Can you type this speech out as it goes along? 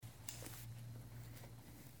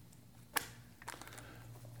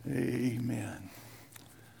Amen.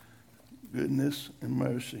 Goodness and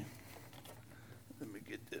mercy. Let me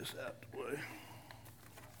get this out the way.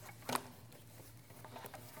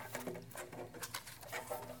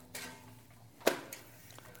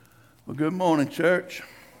 Well, good morning, church.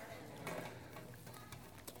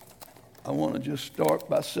 I want to just start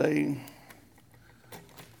by saying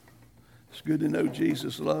it's good to know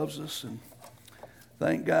Jesus loves us, and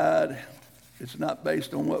thank God it's not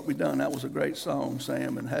based on what we've done. That was a great song,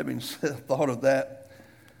 Sam, and having thought of that,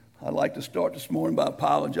 I'd like to start this morning by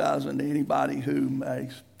apologizing to anybody who my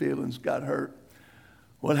feelings got hurt.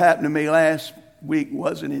 What happened to me last week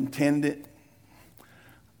wasn't intended.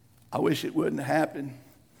 I wish it wouldn't happen.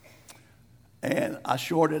 And I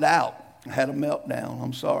shorted out. I had a meltdown.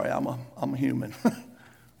 I'm sorry. I'm a human.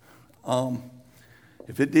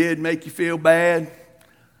 If it did make you feel bad,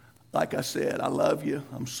 like I said, I love you.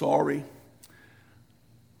 I'm sorry.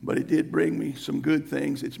 But it did bring me some good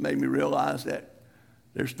things. It's made me realize that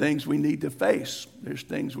there's things we need to face. There's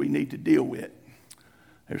things we need to deal with.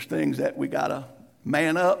 There's things that we got to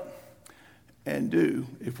man up and do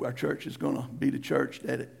if our church is going to be the church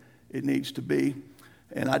that it needs to be.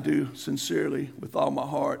 And I do sincerely, with all my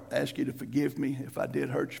heart, ask you to forgive me if I did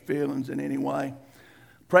hurt your feelings in any way.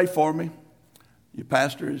 Pray for me. Your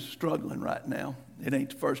pastor is struggling right now. It ain't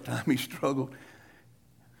the first time he's struggled.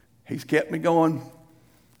 He's kept me going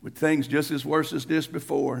with things just as worse as this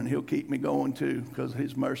before, and he'll keep me going too, because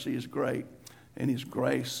his mercy is great and his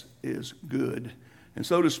grace is good. And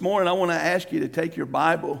so this morning I want to ask you to take your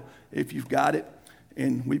Bible, if you've got it,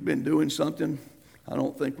 and we've been doing something. I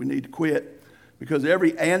don't think we need to quit. Because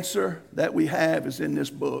every answer that we have is in this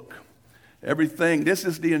book. Everything, this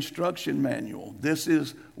is the instruction manual. This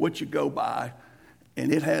is what you go by.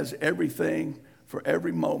 And it has everything for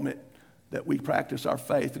every moment that we practice our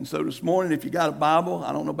faith. And so this morning, if you got a Bible,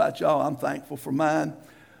 I don't know about y'all, I'm thankful for mine.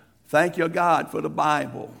 Thank you, God, for the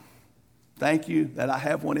Bible. Thank you that I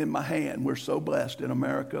have one in my hand. We're so blessed in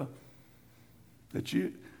America. Thank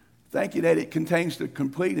you that it contains the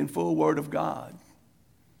complete and full Word of God.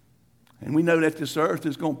 And we know that this earth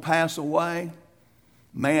is going to pass away.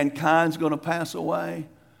 Mankind's going to pass away.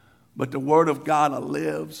 But the Word of God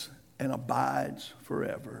lives and abides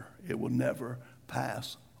forever. It will never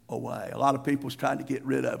pass away. A lot of people's trying to get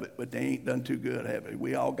rid of it, but they ain't done too good, have they?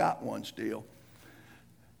 We all got one still.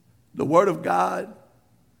 The Word of God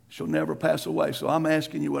shall never pass away. So I'm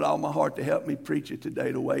asking you with all my heart to help me preach it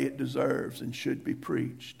today the way it deserves and should be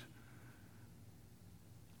preached.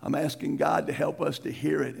 I'm asking God to help us to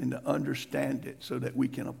hear it and to understand it so that we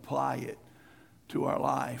can apply it to our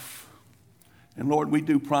life. And Lord, we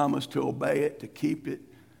do promise to obey it, to keep it,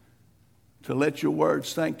 to let your word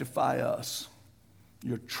sanctify us.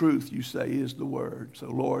 Your truth, you say, is the word. So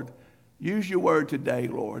Lord, use your word today,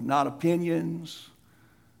 Lord, not opinions.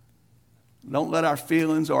 Don't let our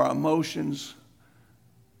feelings or our emotions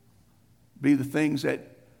be the things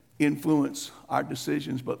that influence our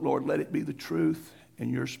decisions, but Lord, let it be the truth in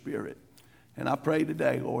your spirit. And I pray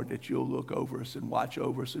today, Lord, that you'll look over us and watch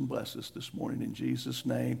over us and bless us this morning in Jesus'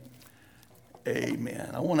 name. Amen.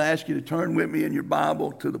 I want to ask you to turn with me in your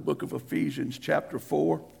Bible to the book of Ephesians chapter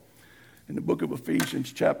 4. In the book of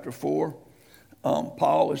Ephesians chapter 4,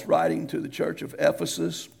 Paul is writing to the church of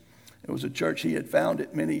Ephesus. It was a church he had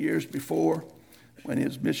founded many years before when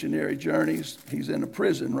his missionary journeys. He's in a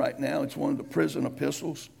prison right now. It's one of the prison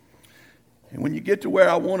epistles. And when you get to where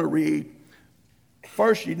I want to read,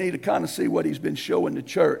 first, you need to kind of see what he's been showing the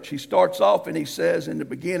church. He starts off and he says in the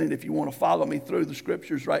beginning, if you want to follow me through the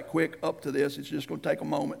scriptures right quick up to this, it's just going to take a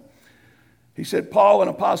moment. He said, Paul, an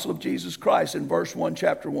apostle of Jesus Christ, in verse 1,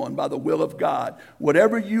 chapter 1, by the will of God.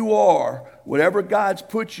 Whatever you are, whatever God's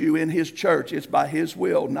put you in his church, it's by his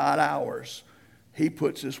will, not ours. He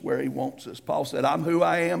puts us where he wants us. Paul said, I'm who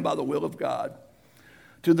I am by the will of God.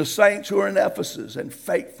 To the saints who are in Ephesus and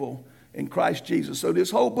faithful in Christ Jesus. So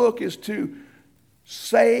this whole book is to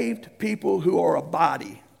saved people who are a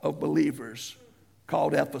body of believers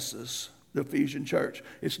called Ephesus, the Ephesian church.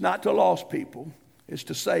 It's not to lost people. It's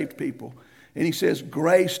to saved people. And he says,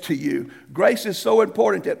 grace to you. Grace is so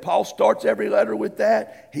important that Paul starts every letter with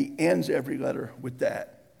that. He ends every letter with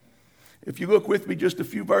that. If you look with me just a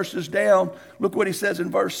few verses down, look what he says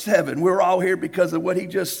in verse 7. We're all here because of what he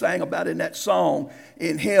just sang about in that song.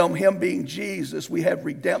 In him being Jesus, we have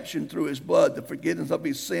redemption through his blood, the forgiveness of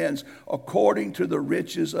his sins, according to the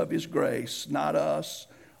riches of his grace. Not us,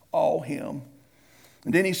 all him.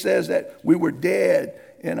 And then he says that we were dead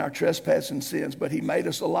in our trespasses and sins, but he made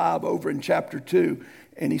us alive over in chapter 2.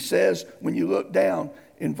 And he says, when you look down,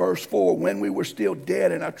 in verse 4, when we were still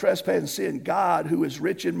dead in our trespass and sin, God, who is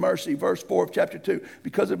rich in mercy, verse 4 of chapter 2,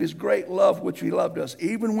 because of his great love which he loved us,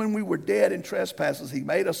 even when we were dead in trespasses, he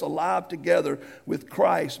made us alive together with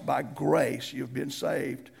Christ. By grace you've been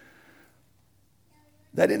saved,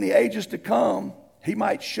 that in the ages to come he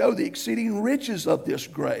might show the exceeding riches of this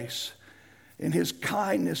grace in his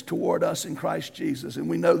kindness toward us in Christ Jesus. And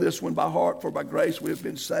we know this one by heart, for by grace we have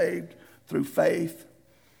been saved through faith.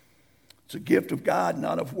 It's a gift of God,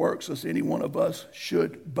 not of works, as any one of us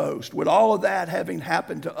should boast. With all of that having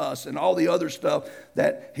happened to us and all the other stuff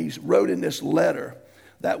that he wrote in this letter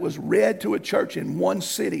that was read to a church in one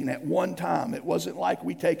sitting at one time. It wasn't like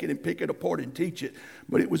we take it and pick it apart and teach it,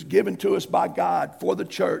 but it was given to us by God for the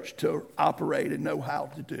church to operate and know how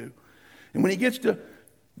to do. And when he gets to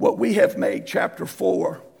what we have made, chapter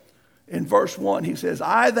 4, in verse 1, he says,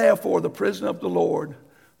 I therefore, the prisoner of the Lord,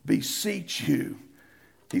 beseech you.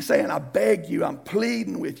 He's saying, I beg you, I'm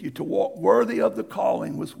pleading with you to walk worthy of the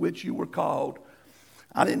calling with which you were called.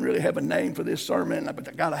 I didn't really have a name for this sermon, but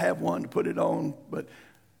I got to have one to put it on. But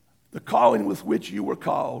the calling with which you were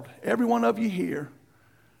called. Every one of you here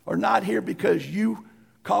are not here because you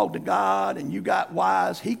called to God and you got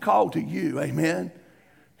wise. He called to you, amen.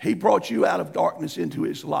 He brought you out of darkness into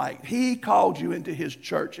his light. He called you into his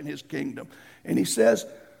church and his kingdom. And he says,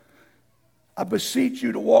 I beseech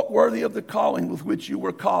you to walk worthy of the calling with which you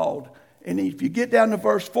were called. And if you get down to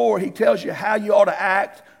verse 4, he tells you how you ought to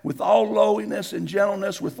act with all lowliness and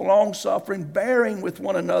gentleness, with long suffering, bearing with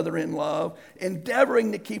one another in love,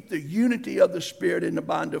 endeavoring to keep the unity of the Spirit in the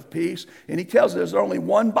bond of peace. And he tells us there's only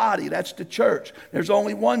one body, that's the church. There's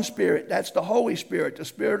only one Spirit, that's the Holy Spirit, the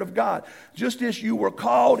Spirit of God. Just as you were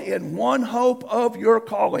called in one hope of your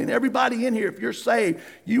calling. Everybody in here, if you're saved,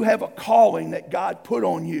 you have a calling that God put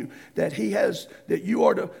on you, that you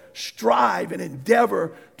are to strive and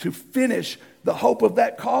endeavor to finish the hope of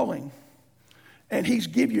that calling. And he's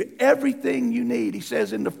give you everything you need. He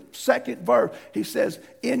says in the second verse, he says,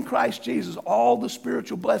 in Christ Jesus, all the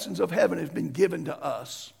spiritual blessings of heaven have been given to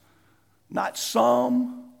us. Not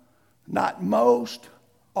some, not most,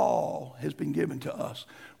 all has been given to us.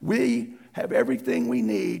 We have everything we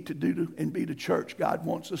need to do and be the church God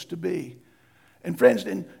wants us to be. And friends,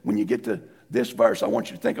 when you get to this verse, I want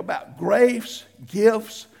you to think about grace,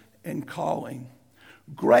 gifts, and calling.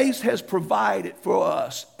 Grace has provided for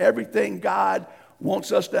us everything God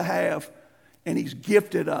wants us to have, and he's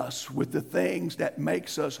gifted us with the things that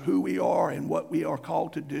makes us who we are and what we are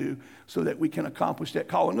called to do so that we can accomplish that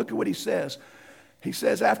call. And look at what he says. He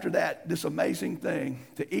says after that, this amazing thing,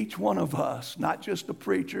 to each one of us, not just the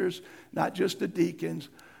preachers, not just the deacons,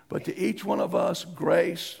 but to each one of us,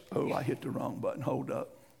 grace. Oh, I hit the wrong button. Hold up.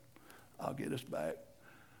 I'll get us back.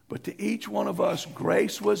 But to each one of us,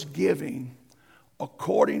 grace was given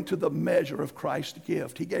according to the measure of Christ's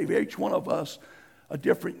gift. He gave each one of us a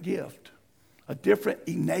different gift, a different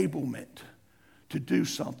enablement to do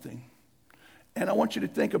something. And I want you to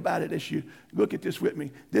think about it as you look at this with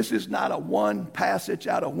me. This is not a one passage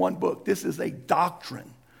out of one book. This is a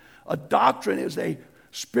doctrine. A doctrine is a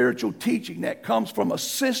spiritual teaching that comes from a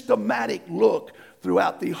systematic look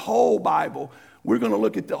throughout the whole Bible. We're going to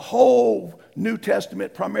look at the whole New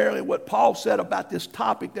Testament, primarily what Paul said about this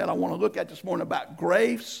topic that I want to look at this morning about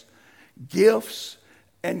grace, gifts,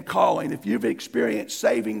 and calling. If you've experienced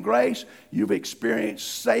saving grace, you've experienced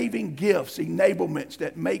saving gifts, enablements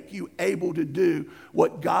that make you able to do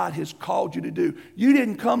what God has called you to do. You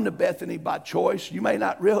didn't come to Bethany by choice. You may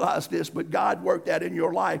not realize this, but God worked that in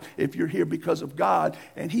your life if you're here because of God,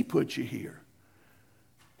 and he put you here.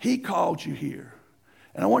 He called you here.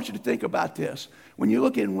 And I want you to think about this. When you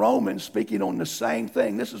look in Romans, speaking on the same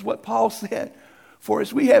thing, this is what Paul said. For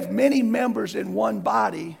as we have many members in one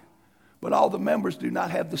body, but all the members do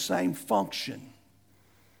not have the same function.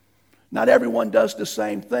 Not everyone does the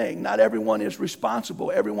same thing. Not everyone is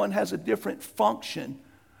responsible. Everyone has a different function.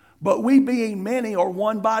 But we being many are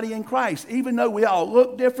one body in Christ. Even though we all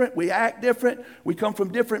look different, we act different, we come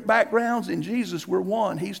from different backgrounds, in Jesus we're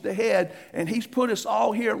one. He's the head, and he's put us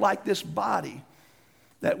all here like this body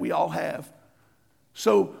that we all have.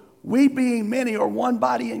 So we being many are one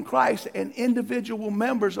body in Christ and individual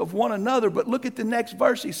members of one another. But look at the next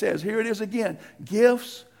verse he says. Here it is again.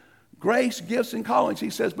 Gifts, grace, gifts, and callings.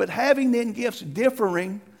 He says, but having then gifts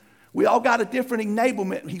differing, we all got a different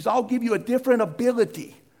enablement. He's all give you a different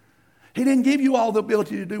ability. He didn't give you all the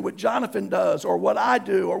ability to do what Jonathan does or what I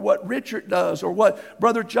do or what Richard does or what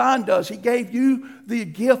Brother John does. He gave you the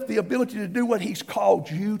gift, the ability to do what he's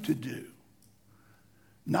called you to do.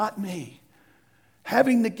 Not me.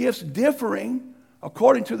 Having the gifts differing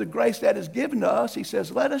according to the grace that is given to us, he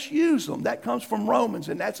says, let us use them. That comes from Romans,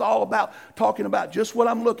 and that's all about talking about just what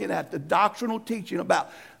I'm looking at, the doctrinal teaching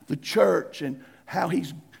about the church and how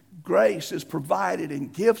His grace is provided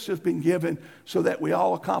and gifts have been given so that we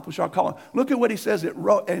all accomplish our calling. Look at what he says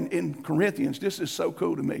in Corinthians. This is so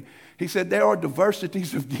cool to me. He said there are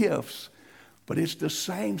diversities of gifts, but it's the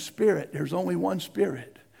same Spirit. There's only one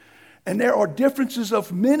Spirit. And there are differences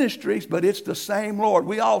of ministries, but it's the same Lord.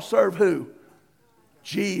 We all serve who?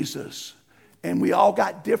 Jesus. And we all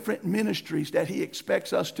got different ministries that He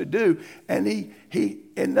expects us to do. And he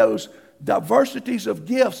in those diversities of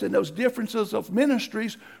gifts and those differences of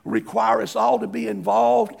ministries require us all to be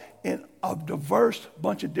involved in a diverse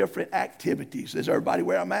bunch of different activities. Is everybody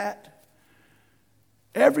where I'm at?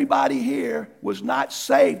 Everybody here was not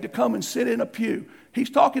saved to come and sit in a pew.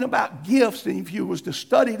 He's talking about gifts, and if you was to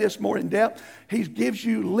study this more in depth, he gives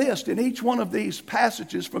you lists in each one of these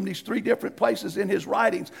passages from these 3 different places in his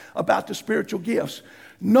writings about the spiritual gifts.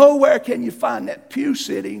 Nowhere can you find that pew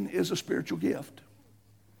sitting is a spiritual gift.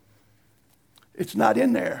 It's not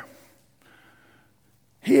in there.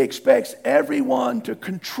 He expects everyone to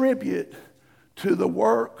contribute to the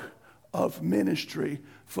work of ministry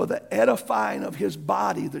for the edifying of his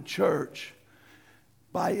body, the church.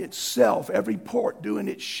 By itself, every part doing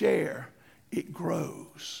its share, it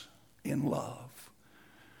grows in love.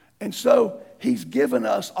 And so he's given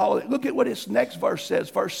us all of it. Look at what his next verse says,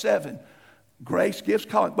 verse 7. Grace gives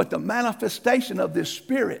calling, but the manifestation of this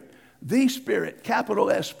Spirit, the Spirit, capital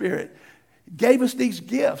S Spirit, gave us these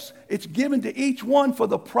gifts. It's given to each one for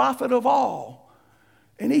the profit of all.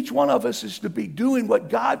 And each one of us is to be doing what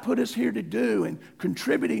God put us here to do and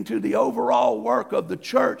contributing to the overall work of the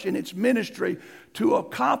church and its ministry to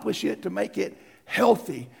accomplish it, to make it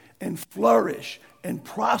healthy and flourish and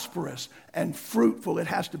prosperous and fruitful. It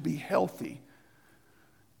has to be healthy.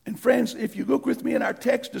 And friends, if you look with me in our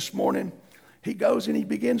text this morning, he goes and he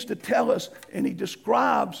begins to tell us and he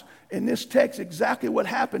describes in this text exactly what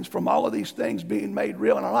happens from all of these things being made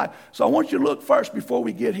real in our life. So I want you to look first before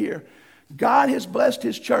we get here. God has blessed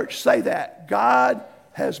His church. Say that. God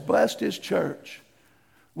has blessed His church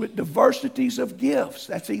with diversities of gifts.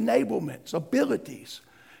 That's enablements, abilities,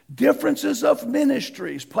 differences of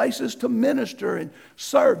ministries, places to minister and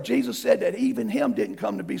serve. Jesus said that even Him didn't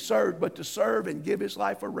come to be served, but to serve and give His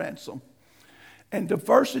life a ransom. And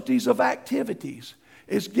diversities of activities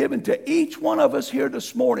is given to each one of us here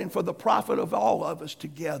this morning for the profit of all of us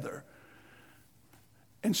together.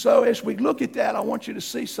 And so as we look at that, I want you to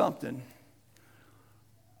see something.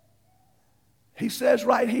 He says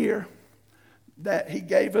right here that He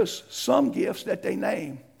gave us some gifts that they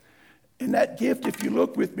name. And that gift, if you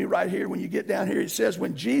look with me right here, when you get down here, it says,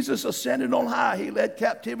 when Jesus ascended on high, He led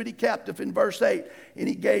captivity captive in verse 8, and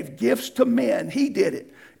He gave gifts to men. He did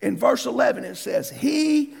it. In verse 11, it says,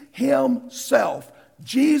 He Himself,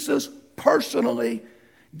 Jesus personally,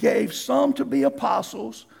 gave some to be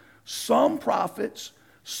apostles, some prophets,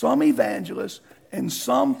 some evangelists, and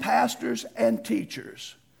some pastors and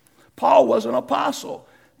teachers. Paul was an apostle.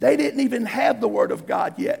 They didn't even have the Word of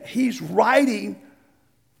God yet. He's writing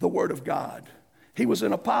the Word of God. He was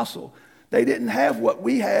an apostle. They didn't have what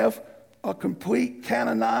we have, a complete,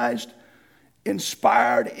 canonized,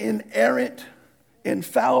 inspired, inerrant,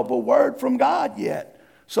 infallible Word from God yet.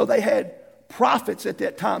 So they had prophets at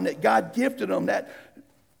that time that God gifted them that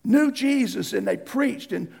knew Jesus, and they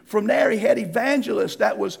preached. And from there he had evangelists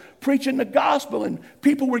that was preaching the gospel, and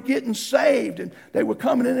people were getting saved, and they were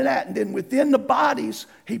coming into that. And then within the bodies,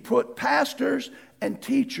 he put pastors and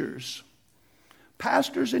teachers.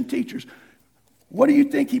 Pastors and teachers. What do you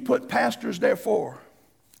think he put pastors there for?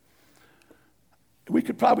 We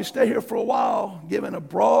could probably stay here for a while giving a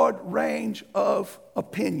broad range of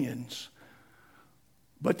opinions.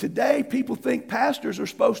 But today, people think pastors are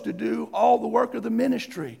supposed to do all the work of the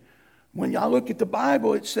ministry. When y'all look at the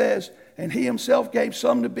Bible, it says, and He Himself gave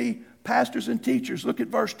some to be pastors and teachers. Look at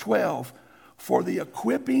verse 12. For the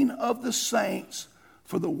equipping of the saints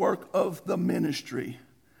for the work of the ministry,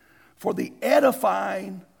 for the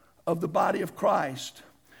edifying of the body of Christ.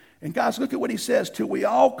 And guys, look at what he says, till we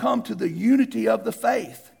all come to the unity of the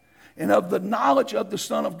faith and of the knowledge of the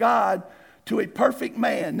Son of God, to a perfect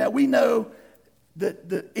man. Now we know that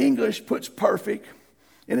the English puts perfect,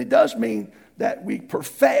 and it does mean that we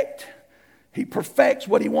perfect. He perfects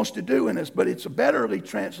what He wants to do in us, but it's betterly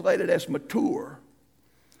translated as mature.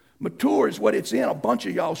 Mature is what it's in a bunch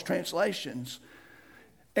of y'all's translations.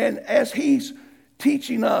 And as He's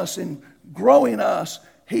teaching us and growing us,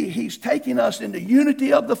 He's taking us into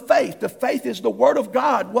unity of the faith. The faith is the Word of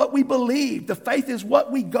God, what we believe. The faith is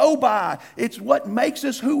what we go by. It's what makes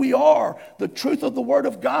us who we are, the truth of the Word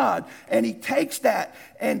of God. And He takes that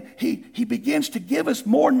and He begins to give us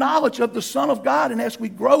more knowledge of the Son of God. And as we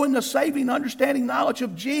grow in the saving, understanding knowledge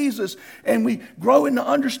of Jesus, and we grow in the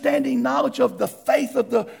understanding knowledge of the faith of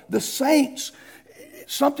the saints,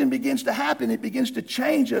 something begins to happen. It begins to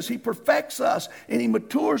change us. He perfects us and He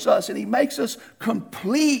matures us and He makes us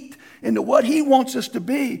complete into what He wants us to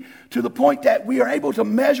be, to the point that we are able to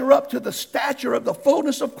measure up to the stature of the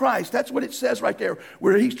fullness of Christ. That's what it says right there,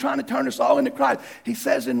 where He's trying to turn us all into Christ. He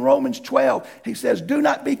says in Romans 12, He says, do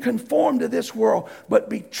not be conformed to this world, but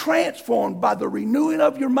be transformed by the renewing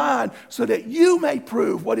of your mind, so that you may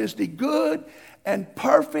prove what is the good and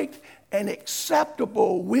perfect and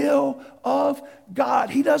acceptable will of God.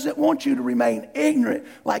 He doesn't want you to remain ignorant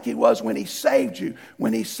like He was when He saved you.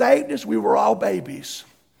 When He saved us, we were all babies.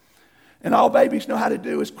 And all babies know how to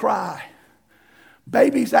do is cry.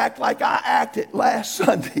 Babies act like I acted last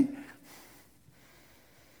Sunday.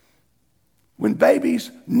 When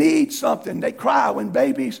babies need something, they cry. When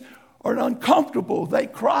babies are uncomfortable, they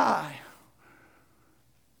cry.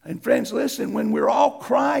 And friends, listen, when we're all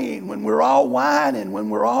crying, when we're all whining, when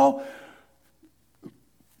we're all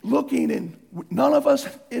looking, and none of us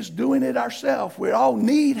is doing it ourselves, we all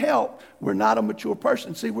need help, we're not a mature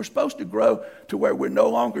person. See, we're supposed to grow to where we're no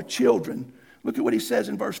longer children. Look at what He says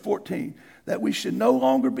in verse 14, that we should no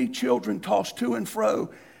longer be children tossed to and fro,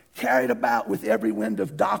 carried about with every wind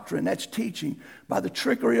of doctrine, that's teaching, by the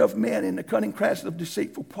trickery of men and the cunning crafts of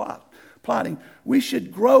deceitful plotting. We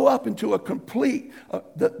should grow up into a complete,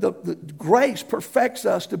 the grace perfects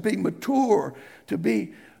us to be mature, to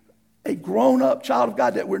be a grown-up child of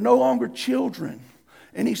God, that we're no longer children.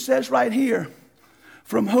 And He says right here,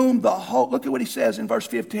 from whom the whole, look at what He says in verse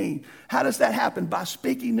 15. How does that happen? By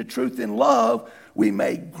speaking the truth in love, we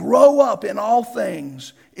may grow up in all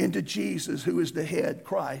things into Jesus, who is the head,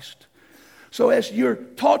 Christ. So as you're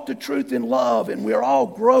taught the truth in love and we're all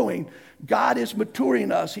growing, God is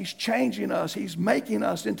maturing us. He's changing us. He's making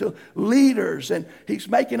us into leaders, and He's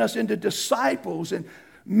making us into disciples and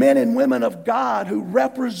men and women of God who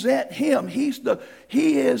represent Him. He is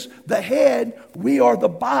the head. We are the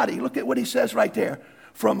body. Look at what He says right there.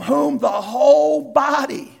 From whom the whole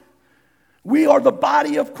body. We are the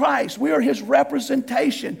body of Christ. We are His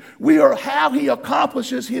representation. We are how He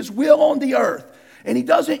accomplishes His will on the earth. And He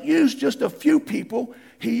doesn't use just a few people.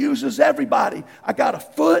 He uses everybody. I got a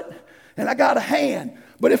foot and I got a hand.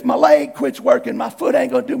 But if my leg quits working, my foot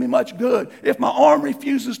ain't going to do me much good. If my arm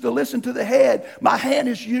refuses to listen to the head, my hand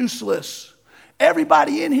is useless.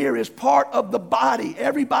 Everybody in here is part of the body.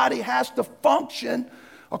 Everybody has to function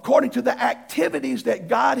according to the activities that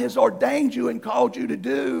God has ordained you and called you to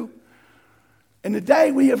do. And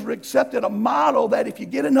today we have accepted a model that if you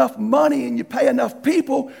get enough money and you pay enough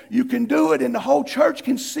people, you can do it, and the whole church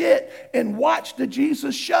can sit and watch the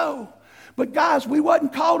Jesus show. But guys, we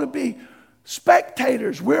wasn't called to be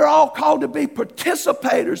spectators. We're all called to be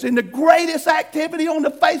participators in the greatest activity on the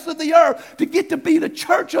face of the earth, to get to be the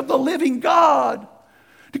church of the living God,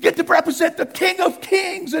 to get to represent the King of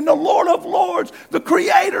Kings and the Lord of Lords, the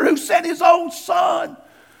Creator who sent His own Son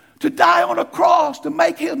to die on a cross, to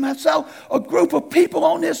make Himself a group of people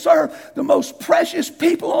on this earth. The most precious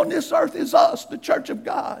people on this earth is us, the church of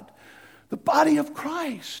God, the body of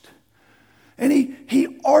Christ. And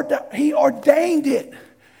He ordained it.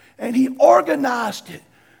 And He organized it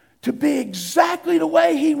to be exactly the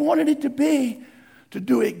way He wanted it to be, to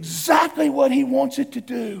do exactly what He wants it to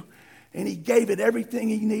do. And He gave it everything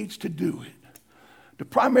He needs to do it. The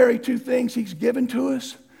primary two things He's given to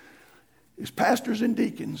us is pastors and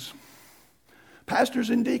deacons.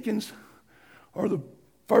 Pastors and deacons are the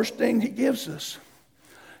first thing He gives us.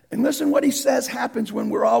 And listen what He says happens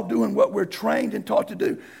when we're all doing what we're trained and taught to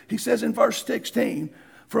do. He says in verse 16,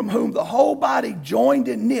 from whom the whole body joined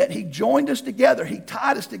and knit. He joined us together. He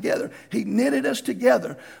tied us together. He knitted us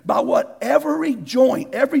together by what every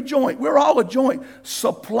joint, we're all a joint,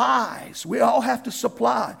 supplies. We all have to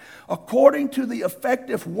supply according to the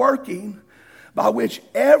effective working by which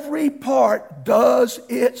every part does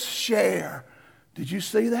its share. Did you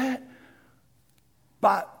see that?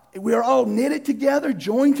 We're all knitted together,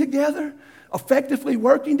 joined together, effectively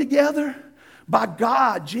working together by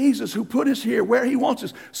God, Jesus, who put us here where He wants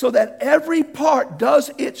us, so that every part does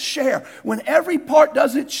its share. When every part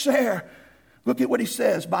does its share, look at what He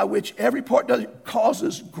says, by which every part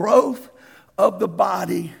causes growth of the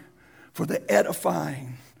body for the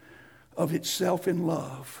edifying of itself in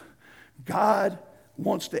love. God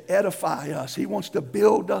wants to edify us. He wants to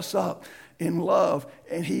build us up in love,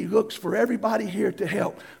 and he looks for everybody here to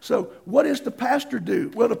help. So what does the pastor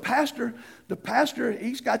do? Well, the pastor,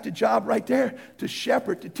 he's got the job right there to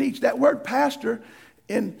shepherd, to teach. That word pastor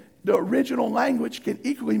in the original language can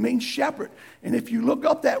equally mean shepherd. And if you look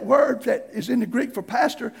up that word that is in the Greek for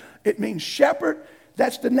pastor, it means shepherd.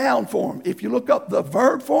 That's the noun form. If you look up the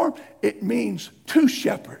verb form, it means to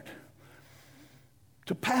shepherd.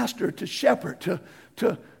 To pastor, to shepherd,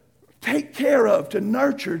 to take care of, to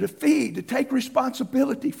nurture, to feed, to take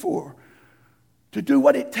responsibility for, to do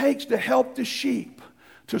what it takes to help the sheep,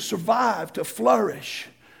 to survive, to flourish,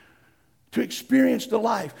 to experience the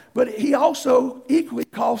life. But he also equally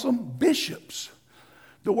calls them bishops.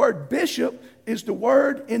 The word bishop is the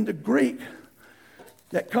word in the Greek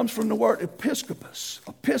that comes from the word episkopos.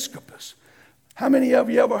 Episkopos. How many of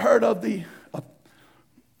you ever heard of the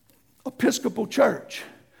Episcopal Church?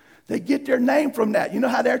 They get their name from that. You know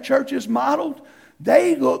how their church is modeled?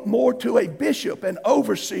 They look more to a bishop, an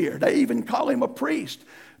overseer. They even call him a priest.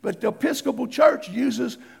 But the Episcopal Church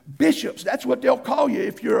uses bishops. That's what they'll call you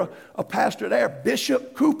if you're a pastor there.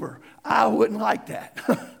 Bishop Cooper. I wouldn't like that.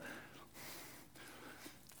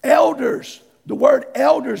 Elders. The word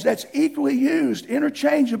elders, that's equally used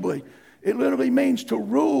interchangeably. It literally means to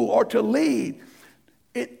rule or to lead.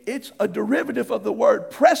 It's a derivative of the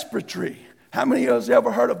word presbytery. How many of us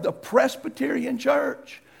ever heard of the Presbyterian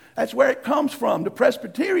Church? That's where it comes from. The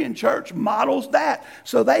Presbyterian Church models that.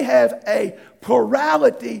 So they have a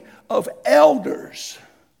plurality of elders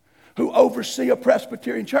who oversee a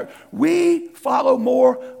Presbyterian church. We follow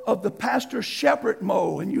more of the pastor-shepherd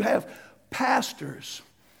mode, and you have pastors.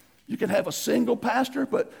 You can have a single pastor,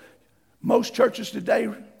 but most churches today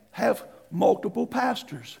have multiple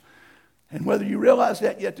pastors. And whether you realize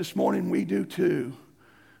that yet this morning, we do too.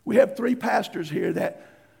 We have 3 pastors here that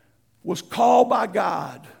was called by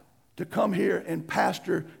God to come here and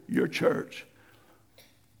pastor your church.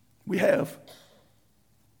 We have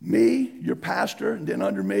me, your pastor, and then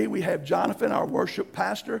under me we have Jonathan, our worship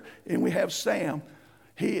pastor, and we have Sam.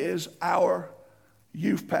 He is our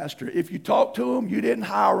youth pastor. If you talk to him, you didn't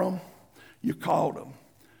hire him, you called him.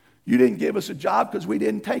 You didn't give us a job because we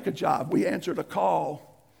didn't take a job. We answered a call.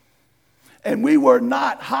 And we were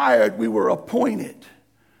not hired, we were appointed.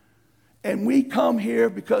 And we come here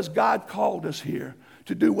because God called us here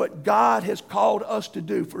to do what God has called us to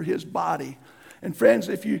do for his body. And friends,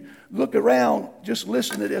 if you look around, just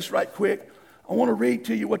listen to this right quick. I want to read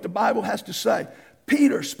to you what the Bible has to say.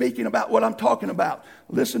 Peter, speaking about what I'm talking about,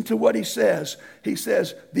 listen to what he says. He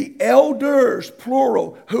says, the elders,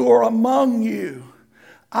 plural, who are among you,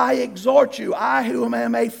 I exhort you, I who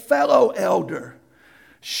am a fellow elder,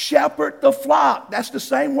 shepherd the flock. That's the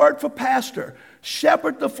same word for pastor.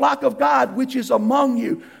 Shepherd the flock of God, which is among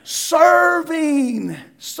you, serving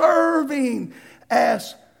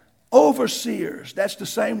as overseers. That's the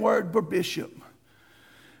same word for bishop.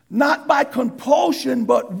 Not by compulsion,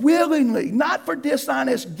 but willingly. Not for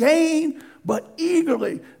dishonest gain, but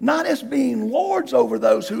eagerly. Not as being lords over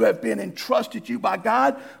those who have been entrusted to you by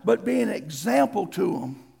God, but being an example to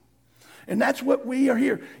them. And that's what we are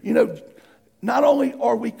here. You know, not only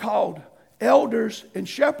are we called elders and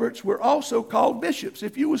shepherds, we're also called bishops.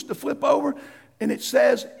 If you was to flip over, and it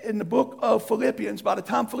says in the book of Philippians, by the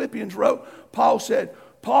time Philippians wrote, Paul said,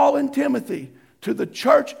 Paul and Timothy to the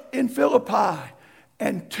church in Philippi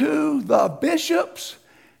and to the bishops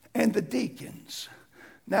and the deacons.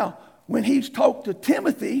 Now, when he's talked to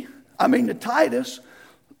Titus,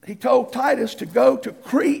 he told Titus to go to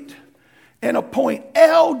Crete and appoint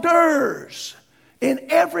elders in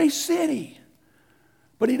every city.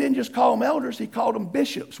 But he didn't just call them elders, he called them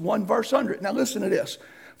bishops. 1 verse under it. Now listen to this.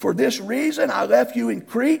 For this reason I left you in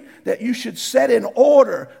Crete, that you should set in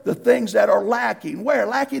order the things that are lacking. Where?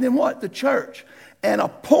 Lacking in what? The church. And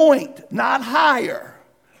appoint, not hire.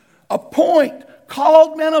 Appoint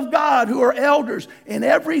called men of God who are elders in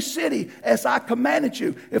every city as I commanded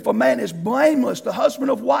you. If a man is blameless, the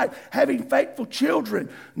husband of wife, having faithful children,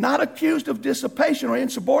 not accused of dissipation or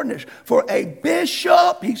insubordination. For a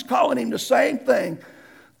bishop, he's calling him the same thing.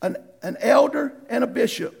 An elder and a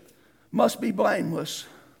bishop must be blameless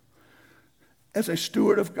as a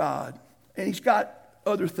steward of God. And he's got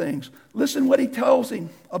other things. Listen what he tells him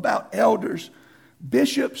about elders.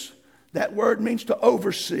 Bishops, that word means to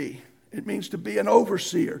oversee. It means to be an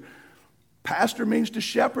overseer. Pastor means to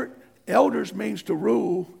shepherd. Elders means to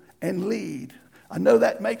rule and lead. I know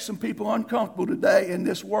that makes some people uncomfortable today in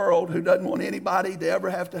this world who doesn't want anybody to ever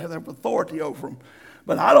have to have authority over them.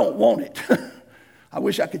 But I don't want it. I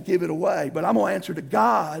wish I could give it away. But I'm going to answer to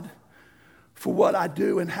God for what I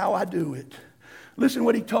do and how I do it. Listen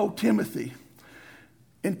what he told Timothy.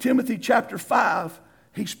 In Timothy chapter 5,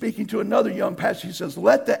 he's speaking to another young pastor. He says,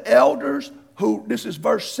 let the elders who, this is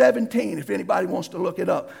verse 17, if anybody wants to look it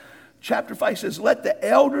up. Chapter 5 says, let the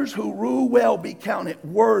elders who rule well be counted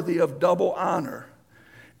worthy of double honor,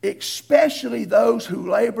 especially those who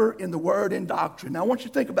labor in the word and doctrine. Now, I want you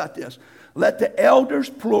to think about this. Let the elders,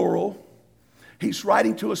 plural, he's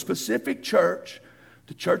writing to a specific church,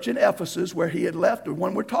 the church in Ephesus where he had left, the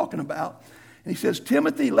one we're talking about. And he says,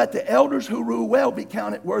 Timothy, let the elders who rule well be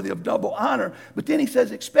counted worthy of double honor. But then he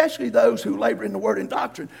says, especially those who labor in the word and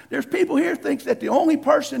doctrine. There's people here who think that the only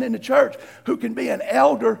person in the church who can be an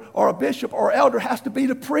elder or a bishop or elder has to be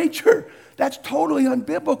the preacher. That's totally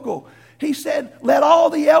unbiblical. He said, let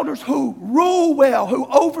all the elders who rule well, who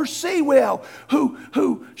oversee well,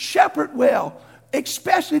 who shepherd well,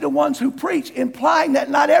 especially the ones who preach, implying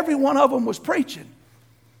that not every one of them was preaching.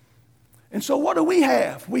 And so what do we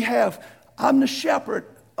have? We have, I'm the shepherd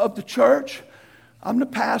of the church, I'm the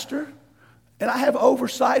pastor, and I have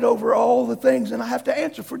oversight over all the things, and I have to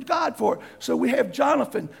answer for God for it. So we have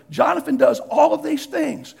Jonathan. Jonathan does all of these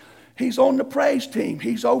things. He's on the praise team.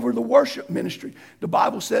 He's over the worship ministry. The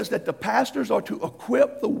Bible says that the pastors are to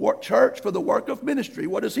equip the church for the work of ministry.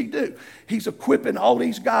 What does he do? He's equipping all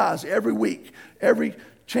these guys every week, every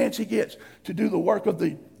chance he gets to do the work of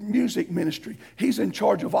the music ministry. He's in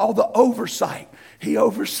charge of all the oversight. He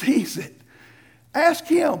oversees it. Ask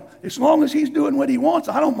him. As long as he's doing what he wants,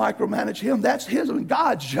 I don't micromanage him. That's his and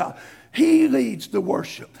God's job. He leads the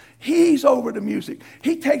worship. He's over the music.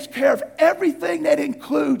 He takes care of everything that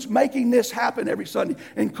includes making this happen every Sunday,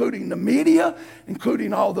 including the media,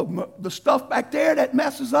 including all the stuff back there that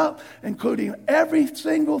messes up, including every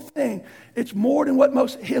single thing. It's more than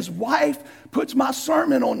what his wife puts my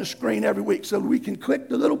sermon on the screen every week so we can click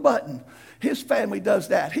the little button. His family does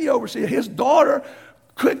that. He oversees it. His daughter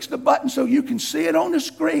clicks the button so you can see it on the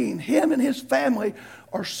screen. Him and his family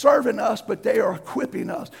are serving us, but they are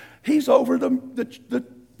equipping us. He's over the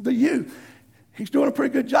youth. He's doing a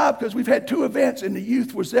pretty good job because we've had 2 events and the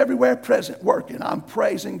youth was everywhere present working. I'm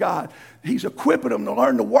praising God. He's equipping them to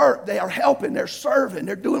learn to work. They are helping. They're serving.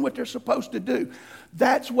 They're doing what they're supposed to do.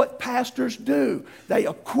 That's what pastors do. They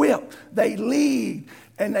equip, they lead,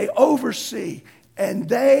 and they oversee. And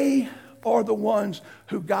they are the ones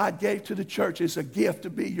who God gave to the church as a gift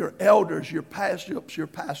to be your elders, your pastors, your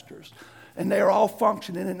pastors. And they are all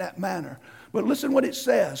functioning in that manner. But listen what it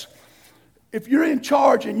says. If you're in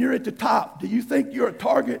charge and you're at the top, do you think you're a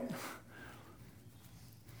target?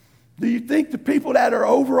 Do you think the people that are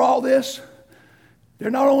over all this,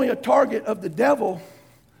 they're not only a target of the devil,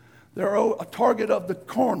 they're a target of the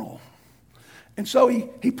carnal. And so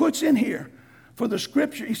he puts in here, for the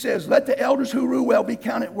scripture, he says, let the elders who rule well be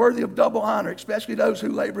counted worthy of double honor, especially those who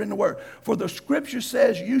labor in the word. For the scripture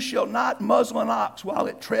says, you shall not muzzle an ox while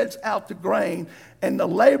it treads out the grain, and the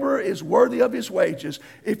laborer is worthy of his wages.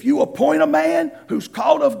 If you appoint a man who's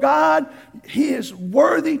called of God, he is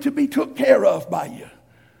worthy to be took care of by you.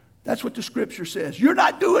 That's what the scripture says. You're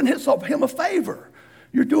not doing him a favor.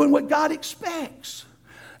 You're doing what God expects.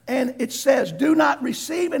 And it says, do not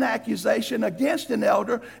receive an accusation against an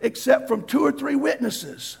elder except from 2 or 3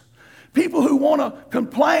 witnesses. People who want to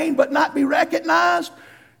complain but not be recognized,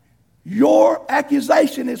 your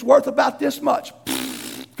accusation is worth about this much.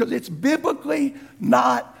 Because it's biblically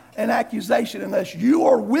not an accusation unless you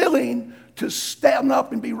are willing to stand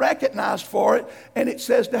up and be recognized for it. And it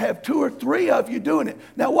says to have 2 or 3 of you doing it.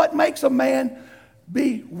 Now, what makes a man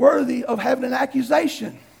be worthy of having an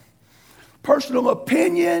accusation? Personal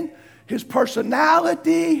opinion, his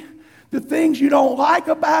personality, the things you don't like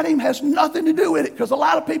about him has nothing to do with it. Because a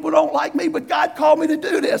lot of people don't like me, but God called me to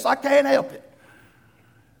do this. I can't help it.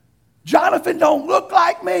 Jonathan don't look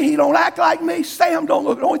like me. He don't act like me. Sam don't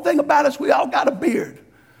look. The only thing about us, we all got a beard.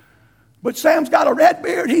 But Sam's got a red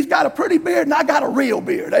beard. He's got a pretty beard, and I got a real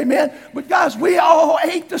beard. Amen? But guys, we all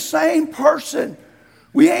ain't the same person.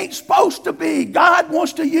 We ain't supposed to be. God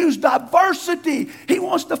wants to use diversity. He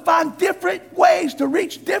wants to find different ways to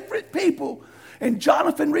reach different people. And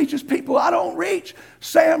Jonathan reaches people I don't reach.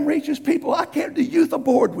 Sam reaches people I can't. The youth are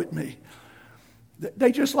bored with me.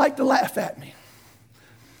 They just like to laugh at me.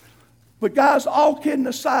 But guys, all kidding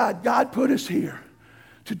aside, God put us here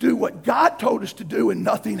to do what God told us to do and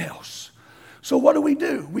nothing else. So what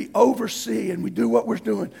do? We oversee and we do what we're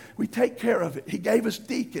doing. We take care of it. He gave us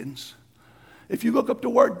deacons. If you look up the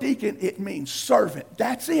word deacon, it means servant.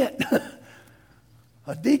 That's it.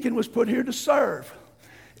 A deacon was put here to serve.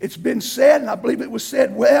 It's been said, and I believe it was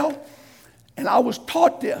said well, and I was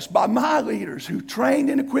taught this by my leaders who trained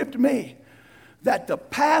and equipped me, that the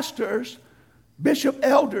pastors, bishop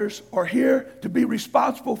elders, are here to be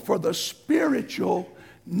responsible for the spiritual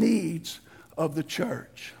needs of the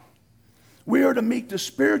church. We are to meet the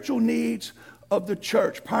spiritual needs of the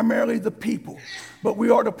church, primarily the people. But we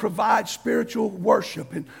are to provide spiritual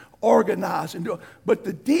worship and organize and do it. But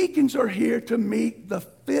the deacons are here to meet the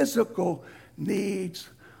physical needs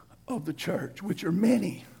of the church, which are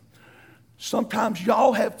many. Sometimes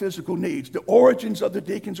y'all have physical needs. The origins of the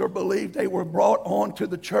deacons are believed they were brought on to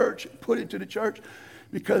the church, put into the church,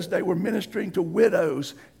 because they were ministering to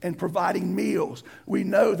widows and providing meals. We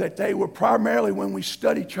know that they were primarily, when we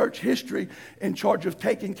study church history, in charge of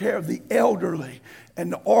taking care of the elderly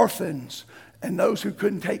and the orphans and those who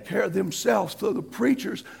couldn't take care of themselves, so the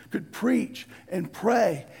preachers could preach and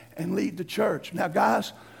pray and lead the church. Now,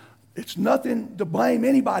 guys, it's nothing to blame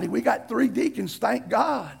anybody. We got 3 deacons, thank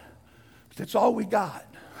God. That's all we got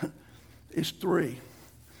is 3.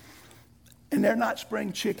 And they're not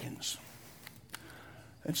spring chickens.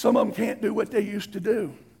 And some of them can't do what they used to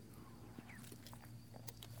do.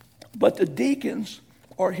 But the deacons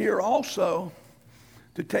are here also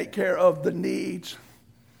to take care of the needs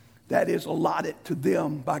that is allotted to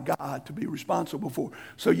them by God to be responsible for.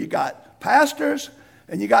 So you got pastors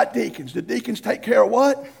and you got deacons. The deacons take care of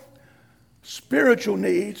what? Spiritual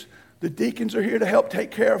needs. The deacons are here to help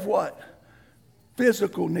take care of what?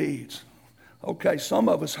 Physical needs. Okay, some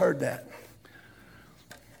of us heard that.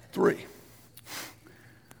 3.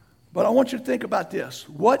 But I want you to think about this.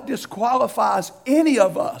 What disqualifies any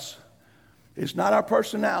of us is not our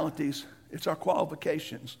personalities, it's our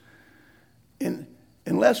qualifications.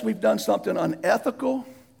 Unless we've done something unethical,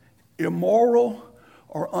 immoral,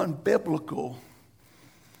 or unbiblical,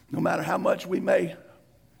 no matter how much we may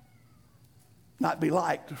not be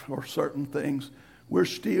liked for certain things, we're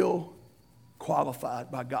still qualified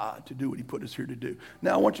by God to do what he put us here to do.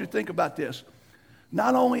 Now, I want you to think about this.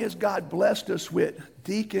 Not only has God blessed us with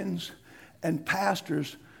deacons and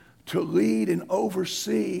pastors to lead and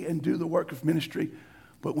oversee and do the work of ministry,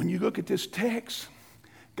 but when you look at this text,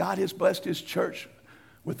 God has blessed his church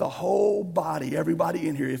with a whole body, everybody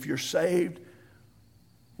in here, if you're saved,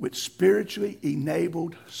 with spiritually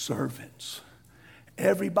enabled servants.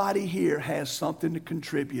 Everybody here has something to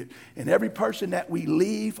contribute. And every person that we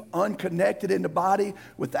leave unconnected in the body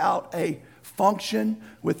without a function,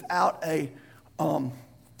 without a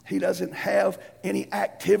he doesn't have any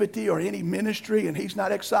activity or any ministry, and he's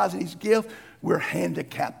not exercising his gift, we're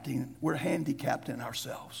handicapping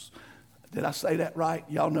ourselves. Did I say that right?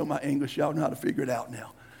 Y'all know my English. Y'all know how to figure it out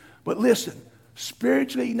now. But listen,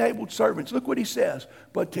 spiritually enabled servants. Look what he says.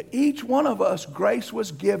 But to each one of us, grace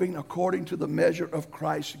was given according to the measure of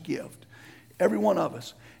Christ's gift. Every one of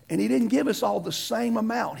us. And he didn't give us all the same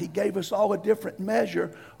amount. He gave us all a different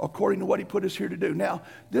measure according to what he put us here to do. Now,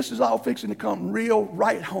 this is all fixing to come real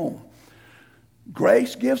right home.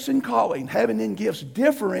 Grace, gifts, and calling, having in gifts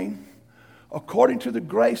differing according to the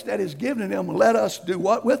grace that is given them, let us do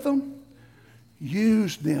what with them?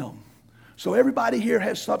 Use them. So everybody here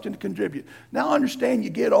has something to contribute. Now, I understand you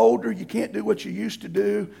get older, you can't do what you used to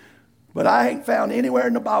do, but I ain't found anywhere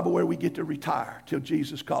in the Bible where we get to retire till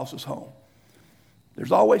Jesus calls us home.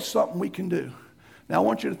 There's always something we can do. Now, I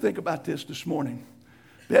want you to think about this morning.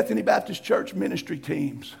 Bethany Baptist Church ministry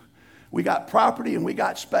teams. We got property and we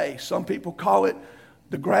got space. Some people call it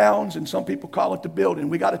the grounds and some people call it the building.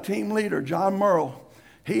 We got a team leader, John Merle.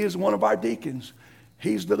 He is one of our deacons.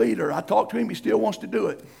 He's the leader. I talked to him. He still wants to do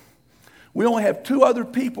it. We only have 2 other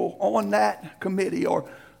people on that committee, or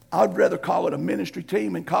I'd rather call it a ministry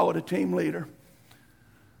team and call it a team leader,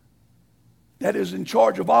 that is in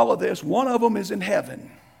charge of all of this. One of them is in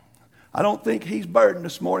heaven. I don't think he's burdened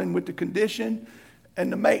this morning with the condition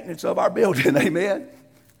and the maintenance of our building. Amen.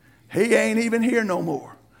 He ain't even here no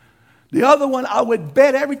more. The other one, I would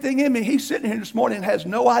bet everything in me, he's sitting here this morning and has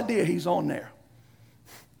no idea he's on there.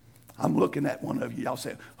 I'm looking at one of you. Y'all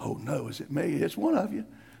say, oh no, is it me? It's one of you.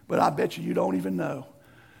 But I bet you don't even know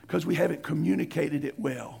because we haven't communicated it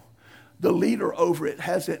well. The leader over it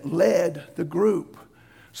hasn't led the group.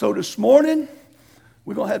 So this morning,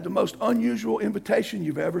 we're going to have the most unusual invitation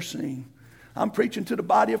you've ever seen. I'm preaching to the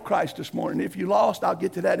body of Christ this morning. If you lost, I'll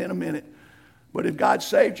get to that in a minute. But if God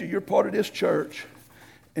saved you, you're part of this church.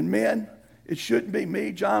 And men, it shouldn't be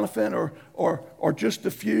me, Jonathan, or just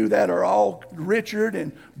a few that are all Richard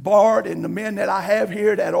and Bart and the men that I have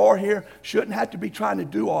here that are here shouldn't have to be trying to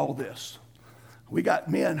do all this. We got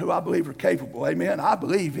men who I believe are capable. Amen. I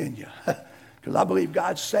believe in you because I believe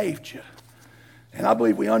God saved you. And I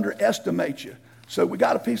believe we underestimate you. So we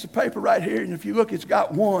got a piece of paper right here, and if you look, it's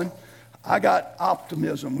got 1. I got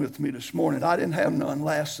optimism with me this morning. I didn't have none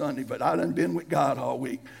last Sunday, but I done been with God all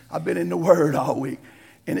week. I've been in the Word all week.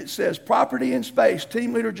 and it says property in space,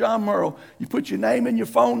 team leader John Merle. You put your name and your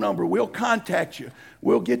phone number. We'll contact you.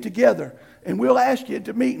 We'll get together, and we'll ask you at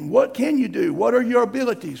the meeting, what can you do? What are your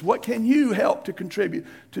abilities? What can you help to contribute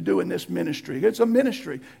to doing this ministry? It's a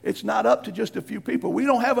ministry. It's not up to just a few people. We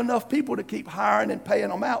don't have enough people to keep hiring and paying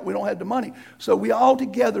them out. We don't have the money. So we all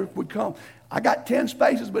together would come. I got 10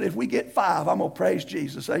 spaces, but if we get 5, I'm going to praise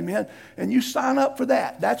Jesus. Amen. And you sign up for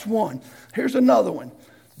that. That's one. Here's another one.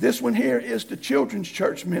 This one here is the Children's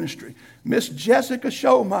Church Ministry. Miss Jessica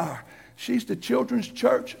Schomeyer. She's the Children's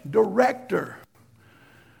Church Director.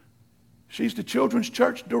 She's the Children's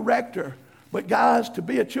Church Director. But guys, to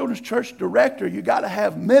be a Children's Church Director, you got to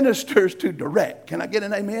have ministers to direct. Can I get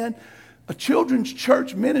an amen? A children's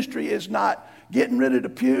church ministry is not getting rid of the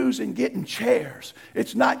pews and getting chairs.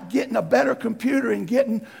 It's not getting a better computer and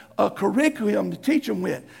getting a curriculum to teach them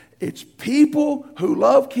with. It's people who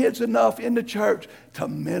love kids enough in the church to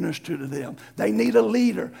minister to them. They need a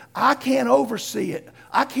leader. I can't oversee it.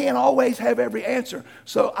 I can't always have every answer.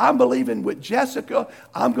 So I'm believing with Jessica,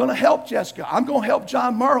 I'm going to help Jessica. I'm going to help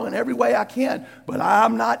John Merle in every way I can. But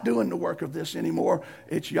I'm not doing the work of this anymore.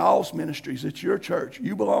 It's y'all's ministries. It's your church.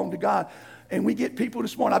 You belong to God. And we get people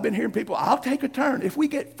this morning. I've been hearing people, I'll take a turn. If we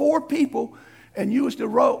get 4 people and you was to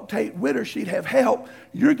rotate with her, she'd have help.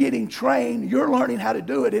 You're getting trained. You're learning how to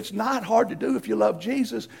do it. It's not hard to do if you love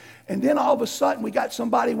Jesus. And then all of a sudden, we got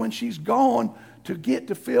somebody when she's gone to get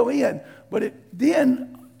to fill in. But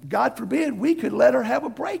then, God forbid, we could let her have a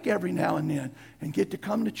break every now and then and get to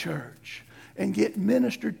come to church and get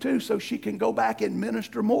ministered to so she can go back and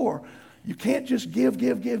minister more. You can't just give.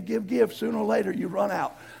 Sooner or later, you run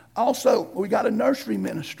out. Also, we got a nursery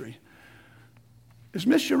ministry. Is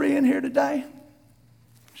Miss Cherie in here today?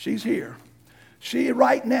 She's here. She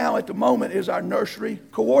right now at the moment is our nursery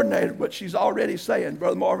coordinator, but she's already saying,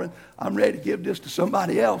 Brother Marvin, I'm ready to give this to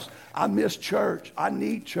somebody else. I miss church. I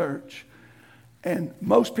need church. And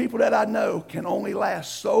most people that I know can only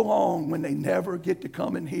last so long when they never get to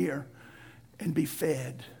come in here and be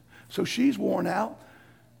fed. So she's worn out.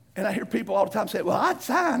 And I hear people all the time say, well, I'd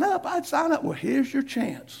sign up. Well, here's your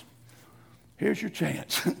chance. Here's your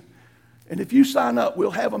chance. And if you sign up,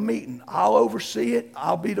 we'll have a meeting. I'll oversee it.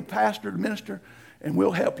 I'll be the pastor, the minister, and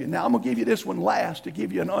we'll help you. Now, I'm going to give you this one last to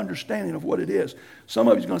give you an understanding of what it is. Some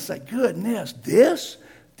of you are going to say, goodness, this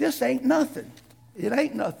ain't nothing. It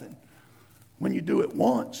ain't nothing. When you do it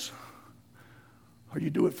once or you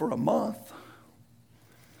do it for a month.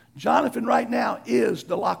 Jonathan right now is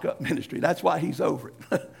the lockup ministry. That's why he's over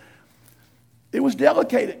it. It was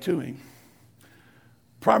delegated to him.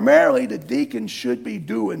 Primarily, the deacons should be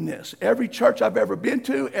doing this. Every church I've ever been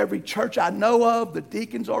to, every church I know of, the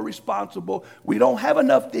deacons are responsible. We don't have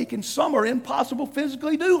enough deacons. Some are impossible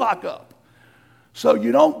physically to lock up. So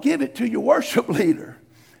you don't give it to your worship leader.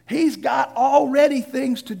 He's got already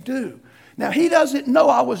things to do. Now, he doesn't know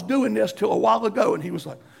I was doing this till a while ago, and he was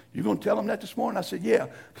like, you going to tell him that this morning? I said, yeah,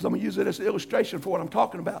 because I'm going to use it as an illustration for what I'm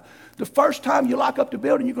talking about. The first time you lock up the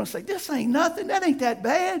building, you're going to say, this ain't nothing. That ain't that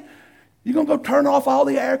bad. You're going to go turn off all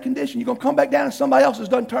the air conditioning. You're going to come back down and somebody else has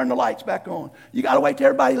done turn the lights back on. You got to wait till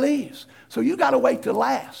everybody leaves. So you got to wait till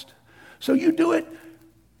last. So you do it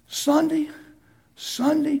Sunday.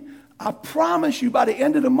 I promise you by the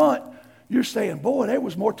end of the month, you're saying, boy, there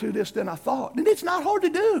was more to this than I thought. And it's not hard to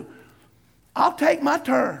do. I'll take my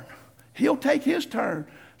turn. He'll take his turn.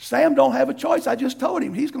 Sam don't have a choice. I just told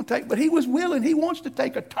him he's going to take, but he was willing. He wants to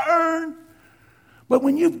take a turn. But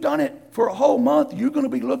when you've done it for a whole month, you're going to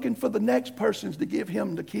be looking for the next persons to give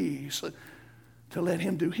him the keys to let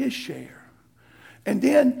him do his share. And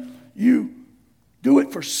then you do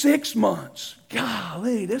it for 6 months.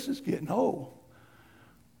 Golly, this is getting old.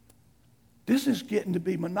 This is getting to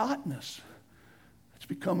be monotonous. It's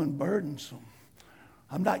becoming burdensome.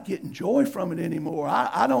 I'm not getting joy from it anymore.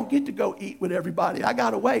 I don't get to go eat with everybody. I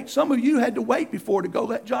got to wait. Some of you had to wait before to go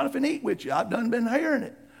let Jonathan eat with you. I've done been hearing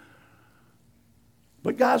it.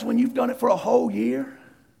 But guys, when you've done it for a whole year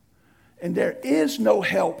and there is no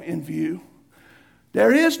help in view,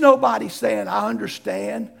 there is nobody saying, I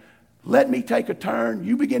understand, let me take a turn,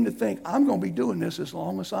 you begin to think, I'm going to be doing this as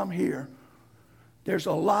long as I'm here. There's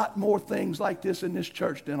a lot more things like this in this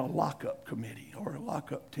church than a lockup committee or a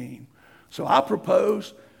lockup team. So I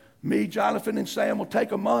propose me, Jonathan, and Sam will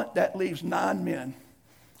take a month. That leaves 9 men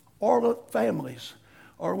or families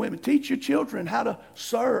or women. Teach your children how to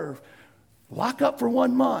serve. Lock up for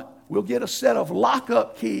 1 month. We'll get a set of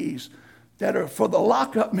lockup keys that are for the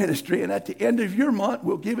lockup ministry. And at the end of your month,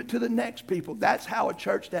 we'll give it to the next people. That's how a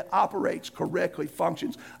church that operates correctly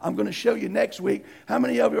functions. I'm going to show you next week. How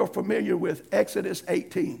many of you are familiar with Exodus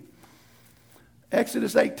 18?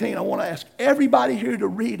 Exodus 18, I want to ask everybody here to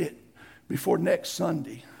read it before next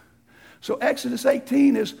Sunday. So Exodus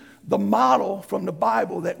 18 is the model from the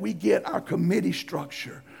Bible that we get our committee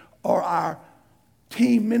structure or our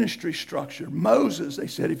team ministry structure. Moses, they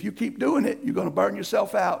said, if you keep doing it, you're going to burn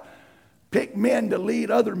yourself out. Pick men to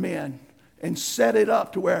lead other men and set it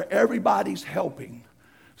up to where everybody's helping.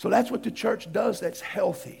 So that's what the church does that's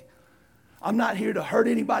healthy. I'm not here to hurt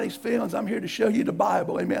anybody's feelings. I'm here to show you the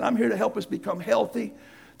Bible. Amen. I'm here to help us become healthy,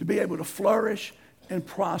 to be able to flourish and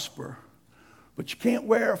prosper. But you can't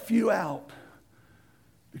wear a few out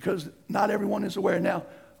because not everyone is aware. Now,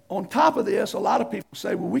 on top of this, a lot of people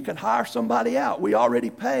say, well, we could hire somebody out. We already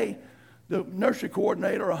pay the nursery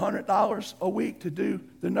coordinator $100 a week to do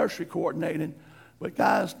the nursery coordinating. But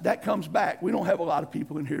guys, that comes back. We don't have a lot of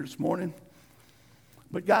people in here this morning.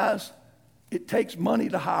 But guys, it takes money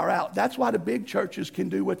to hire out. That's why the big churches can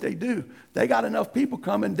do what they do. They got enough people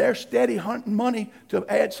coming. They're steady hunting money to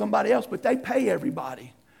add somebody else, but they pay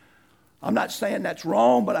everybody. I'm not saying that's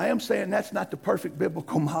wrong, but I am saying that's not the perfect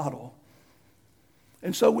biblical model.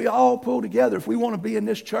 And so we all pull together. If we want to be in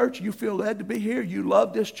this church, you feel led to be here, you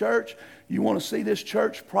love this church, you want to see this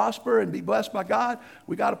church prosper and be blessed by God,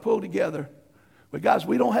 we got to pull together. But guys,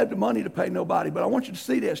 we don't have the money to pay nobody. But I want you to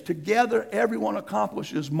see this. Together, everyone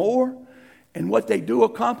accomplishes more. And what they do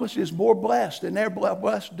accomplish is more blessed, and they're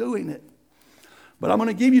blessed doing it. But I'm going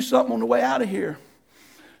to give you something on the way out of here.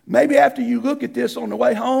 Maybe after you look at this on the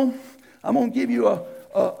way home, I'm going to give you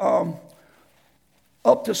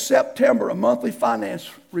up to September, a monthly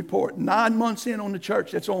finance report, 9 months in on the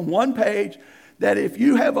church. That's on one page, that if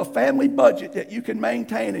you have a family budget that you can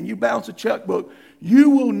maintain and you balance a checkbook, you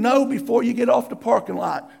will know before you get off the parking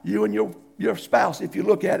lot, you and your spouse, if you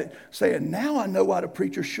look at it, saying, now I know why the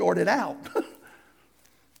preacher shorted out.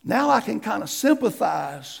 Now I can kind of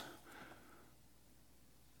sympathize.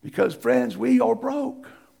 Because, friends, we are broke.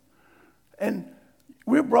 And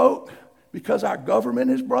we're broke because our government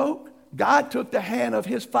is broke. God took the hand of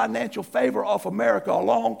his financial favor off America a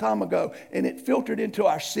long time ago, and it filtered into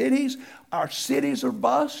our cities. Our cities are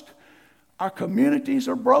bust. Our communities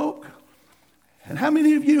are broke. And how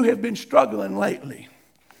many of you have been struggling lately?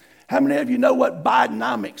 How many of you know what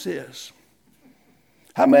Bidenomics is?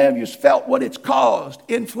 How many of you have felt what it's caused?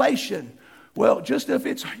 Inflation. Well, just if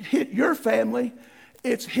it's hit your family,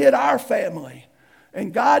 it's hit our family.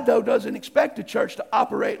 And God, though, doesn't expect the church to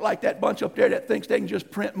operate like that bunch up there that thinks they can just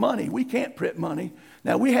print money. We can't print money.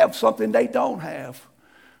 Now, we have something they don't have.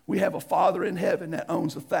 We have a Father in heaven that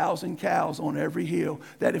owns 1,000 cows on every hill,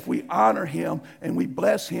 that if we honor him and we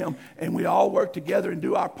bless him and we all work together and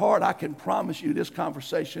do our part, I can promise you this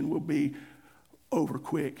conversation will be over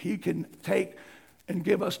quick. He can take and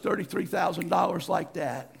give us $33,000 like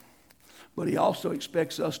that. But he also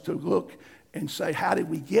expects us to look and say, how did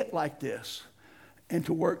we get like this? And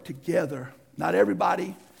to work together. Not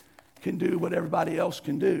everybody can do what everybody else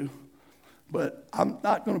can do. But I'm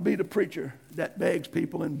not going to be the preacher that begs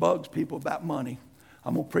people and bugs people about money.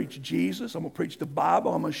 I'm going to preach Jesus. I'm going to preach the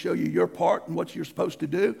Bible. I'm going to show you your part and what you're supposed to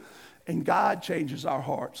do. And God changes our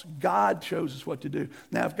hearts. God shows us what to do.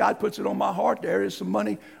 Now, if God puts it on my heart, there is some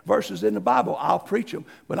money verses in the Bible. I'll preach them.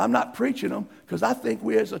 But I'm not preaching them because I think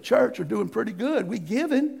we as a church are doing pretty good. We're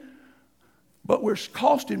giving, but we're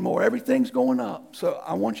costing more. Everything's going up. So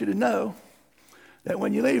I want you to know that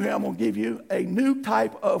when you leave here, I'm going to give you a new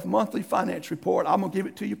type of monthly finance report. I'm going to give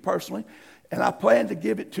it to you personally, and I plan to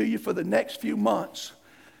give it to you for the next few months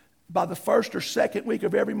by the first or second week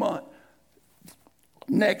of every month.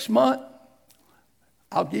 Next month,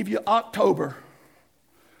 I'll give you October.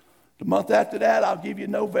 The month after that, I'll give you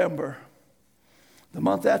November. The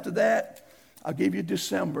month after that, I'll give you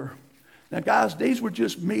December. Now, guys, these were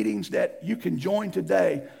just meetings that you can join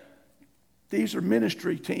today. These are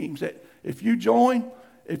ministry teams that if you join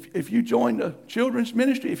the children's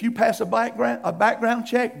ministry, if you pass a background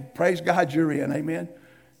check, praise God, you're in. Amen.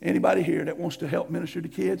 Anybody here that wants to help minister to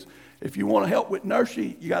kids? If you want to help with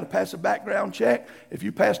nursery, you got to pass a background check. If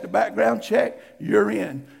you pass the background check, you're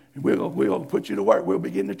in. We'll put you to work. We'll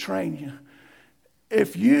begin to train you.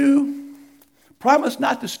 If you promise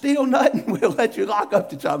not to steal nothing, we'll let you lock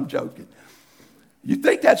up the job. I'm joking. You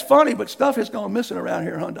think that's funny, but stuff has gone missing around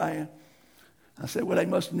here, huh, Diane? I said, well, they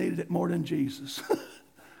must have needed it more than Jesus.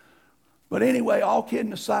 But anyway, all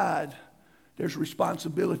kidding aside, there's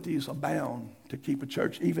responsibilities abound to keep a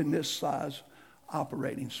church, even this size,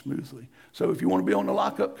 operating smoothly. So if you want to be on the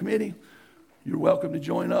lockup committee, you're welcome to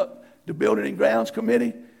join up. The building and grounds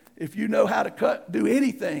committee, if you know how to do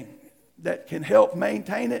anything that can help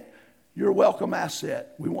maintain it, you're a welcome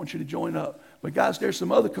asset. We want you to join up. But guys, there's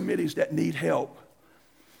some other committees that need help.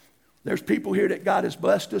 There's people here that God has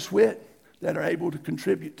blessed us with that are able to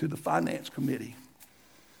contribute to the finance committee.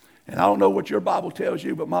 And I don't know what your Bible tells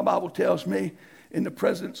you, but my Bible tells me in the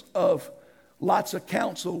presence of lots of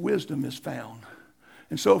counsel, wisdom is found.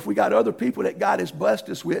 And so if we got other people that God has blessed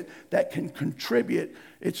us with that can contribute,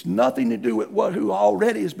 it's nothing to do with who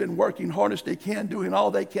already has been working hard as they can, doing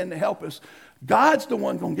all they can to help us. God's the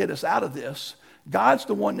one going to get us out of this. God's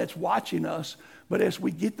the one that's watching us. But as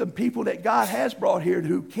we get the people that God has brought here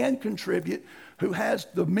who can contribute, who has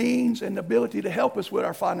the means and the ability to help us with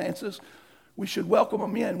our finances, we should welcome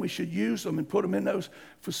them in. We should use them and put them in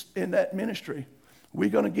that ministry. We're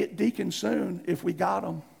going to get deacons soon if we got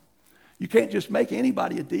them. You can't just make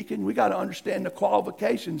anybody a deacon. We got to understand the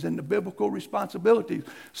qualifications and the biblical responsibilities.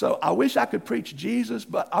 So I wish I could preach Jesus,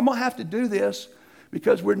 but I'm going to have to do this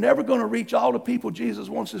because we're never going to reach all the people Jesus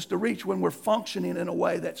wants us to reach when we're functioning in a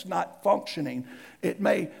way that's not functioning. It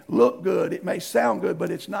may look good, it may sound good,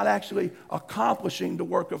 but it's not actually accomplishing the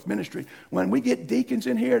work of ministry. When we get deacons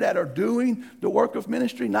in here that are doing the work of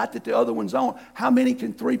ministry, not that the other ones don't, how many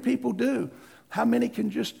can 3 people do? How many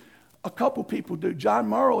can just a couple people do? John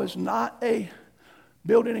Morrow is not a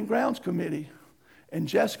building and grounds committee, and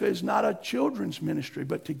Jessica is not a children's ministry,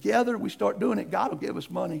 but together we start doing it, God will give us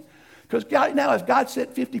money. Because now if God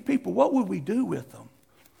sent 50 people, what would we do with them?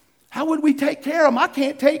 How would we take care of them? I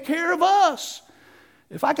can't take care of us.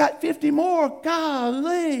 If I got 50 more,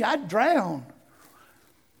 golly, I'd drown.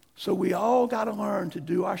 So we all got to learn to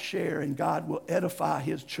do our share, and God will edify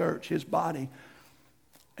his church, his body,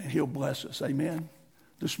 and he'll bless us. Amen.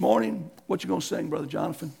 This morning, what you going to sing, Brother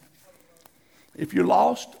Jonathan? If you're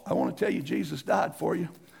lost, I want to tell you Jesus died for you.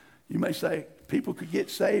 You may say, people could get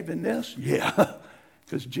saved in this? Yeah,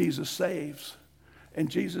 because Jesus saves. And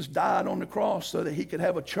Jesus died on the cross so that he could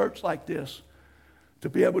have a church like this to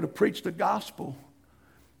be able to preach the gospel.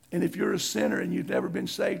 And if you're a sinner and you've never been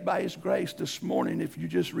saved by his grace this morning, if you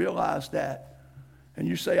just realize that, and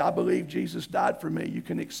you say, I believe Jesus died for me, you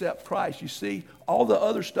can accept Christ. You see, all the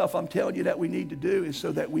other stuff I'm telling you that we need to do is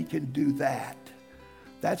so that we can do that.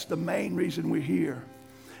 That's the main reason we're here.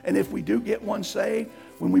 And if we do get one saved,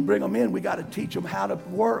 when we bring them in, we got to teach them how to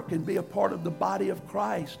work and be a part of the body of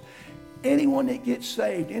Christ. Anyone that gets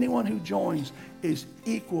saved, anyone who joins, is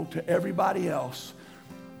equal to everybody else.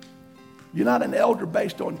 You're not an elder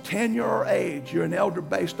based on tenure or age. You're an elder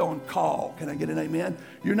based on call. Can I get an amen?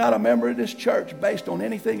 You're not a member of this church based on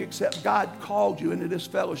anything except God called you into this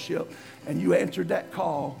fellowship and you answered that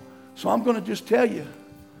call. So I'm going to just tell you,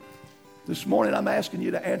 this morning I'm asking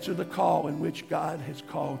you to answer the call in which God has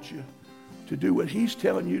called you to do what he's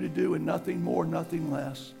telling you to do and nothing more, nothing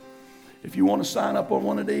less. If you want to sign up on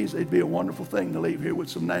one of these, it'd be a wonderful thing to leave here with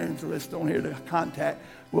some names listed on here to contact.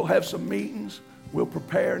 We'll have some meetings. We'll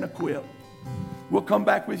prepare and equip. We'll come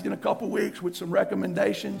back with you in a couple weeks with some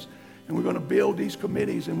recommendations, and we're going to build these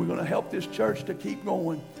committees, and we're going to help this church to keep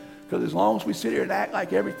going. Because as long as we sit here and act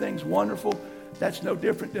like everything's wonderful, that's no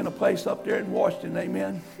different than a place up there in Washington,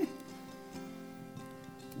 amen?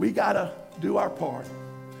 We got to do our part.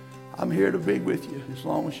 I'm here to be with you as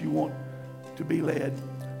long as you want to be led.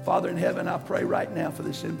 Father in heaven, I pray right now for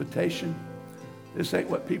this invitation. This ain't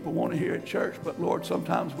what people want to hear at church, but Lord,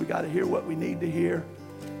 sometimes we got to hear what we need to hear.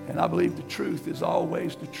 And I believe the truth is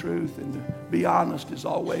always the truth, and to be honest is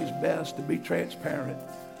always best, to be transparent.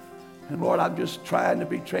 And Lord, I'm just trying to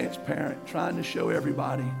be transparent, trying to show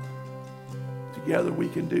everybody. Together we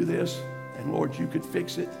can do this, and Lord, you could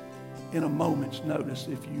fix it in a moment's notice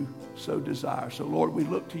if you so desire. So Lord, we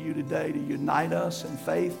look to you today to unite us in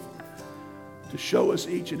faith, to show us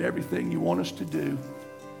each and everything you want us to do,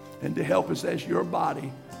 and to help us as your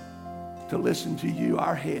body to listen to you,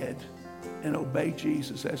 our head, and obey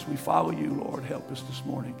Jesus as we follow you. Lord, help us this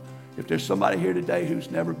morning. If there's somebody here today who's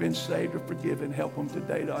never been saved or forgiven, help them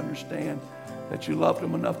today to understand that you loved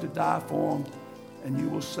them enough to die for them, and you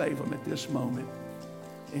will save them at this moment.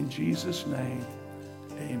 In Jesus' name,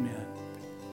 amen.